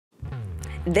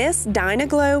This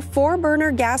Dyna-Glo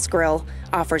 4-burner gas grill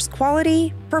offers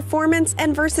quality, performance,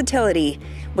 and versatility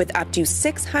with up to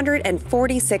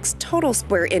 646 total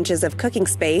square inches of cooking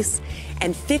space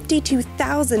and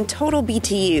 52,000 total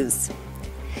BTUs.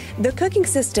 The cooking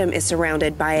system is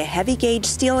surrounded by a heavy-gauge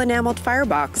steel enameled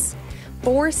firebox.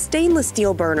 4 stainless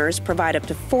steel burners provide up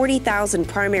to 40,000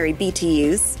 primary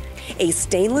BTUs. A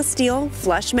stainless steel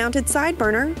flush-mounted side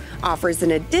burner offers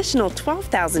an additional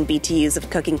 12,000 BTUs of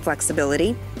cooking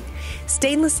flexibility.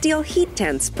 Stainless steel heat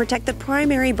tents protect the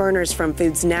primary burners from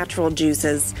food's natural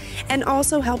juices and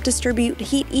also help distribute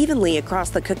heat evenly across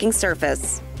the cooking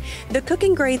surface. The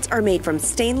cooking grates are made from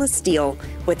stainless steel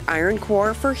with iron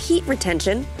core for heat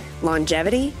retention,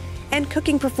 longevity, and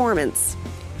cooking performance.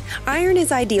 Iron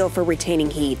is ideal for retaining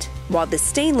heat, while the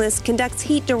stainless conducts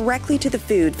heat directly to the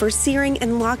food for searing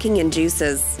and locking in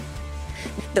juices.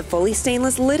 The fully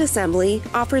stainless lid assembly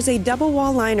offers a double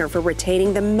wall liner for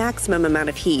retaining the maximum amount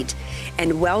of heat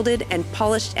and welded and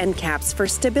polished end caps for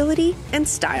stability and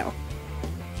style.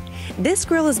 This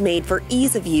grill is made for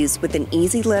ease of use with an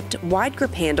easy lift wide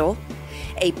grip handle,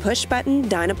 a push-button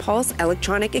Dynapulse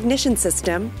electronic ignition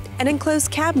system, an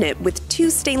enclosed cabinet with 2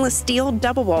 stainless steel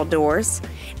double-wall doors,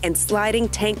 and sliding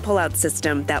tank pull-out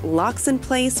system that locks in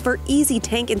place for easy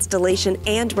tank installation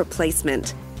and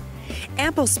replacement.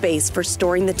 Ample space for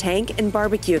storing the tank and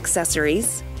barbecue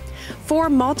accessories. 4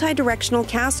 multi-directional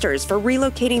casters for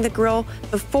relocating the grill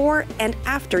before and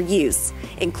after use,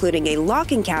 including a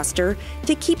locking caster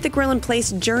to keep the grill in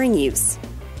place during use.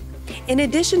 In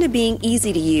addition to being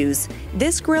easy to use,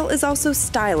 this grill is also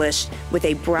stylish with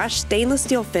a brushed stainless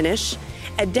steel finish,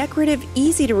 a decorative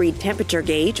easy-to-read temperature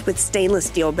gauge with stainless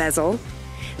steel bezel,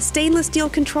 stainless steel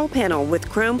control panel with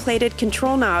chrome-plated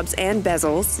control knobs and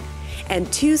bezels,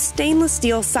 and 2 stainless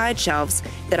steel side shelves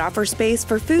that offer space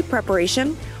for food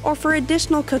preparation or for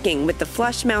additional cooking with the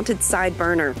flush-mounted side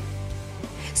burner.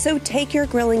 So take your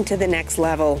grilling to the next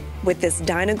level with this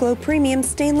Dyna-Glo Premium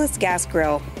Stainless Gas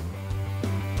Grill.